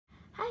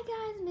Hi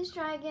guys, Miss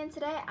Dry again.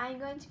 Today I'm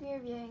going to be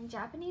reviewing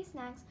Japanese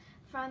snacks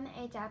from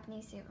a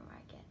Japanese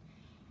supermarket.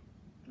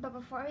 But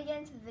before we get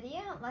into the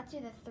video, let's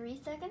do the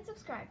 3-second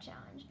subscribe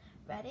challenge.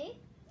 Ready?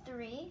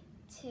 3,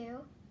 2,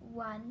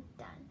 1,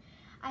 done.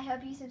 I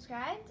hope you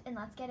subscribed and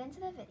let's get into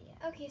the video.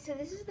 Okay, so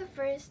this is the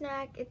first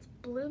snack. It's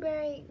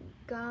blueberry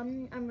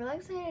gum. I'm really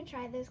excited to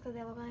try this because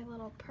they look like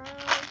little pearls.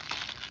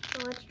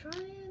 So let's try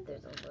it.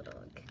 There's a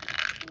little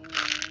container.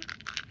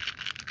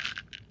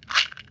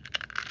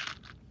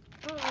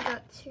 Oh, I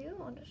got two.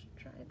 I'll just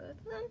try both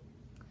of them.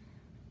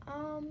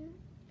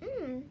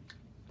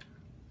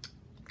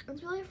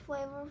 It's really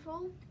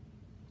flavorful.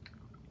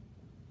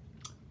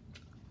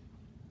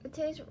 It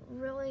tastes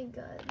really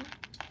good.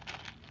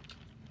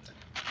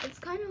 It's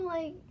kind of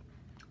like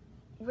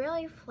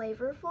really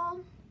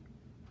flavorful.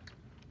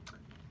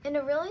 And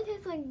it really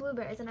tastes like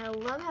blueberries. And I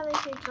love how they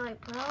taste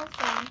like pearls.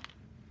 So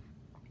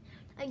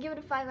I give it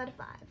a 5 out of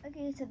 5.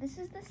 Okay, so this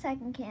is the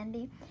second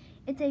candy.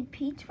 It's a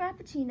peach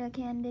frappuccino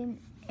candy.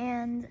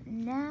 And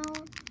now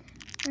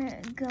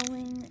we're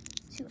going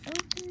to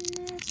open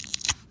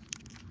this.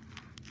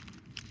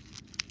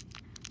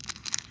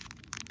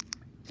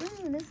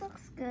 This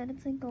looks good.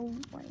 It's like a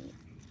white.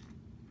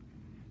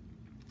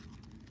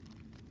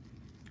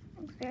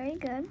 Looks very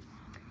good.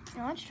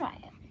 Now let's try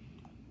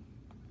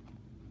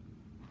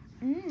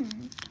it.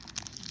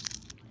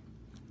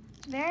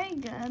 Very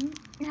good.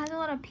 It has a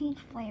lot of peach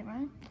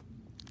flavor.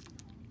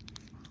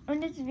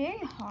 And it's very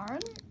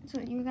hard, so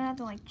you're gonna have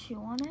to like chew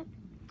on it.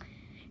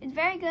 It's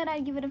very good.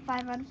 I give it a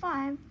 5 out of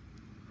 5.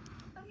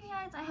 Okay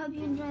guys, I hope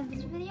you enjoyed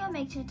this video.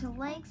 Make sure to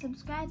like,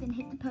 subscribe, and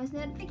hit the post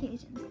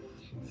notifications.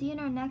 See you in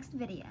our next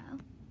video.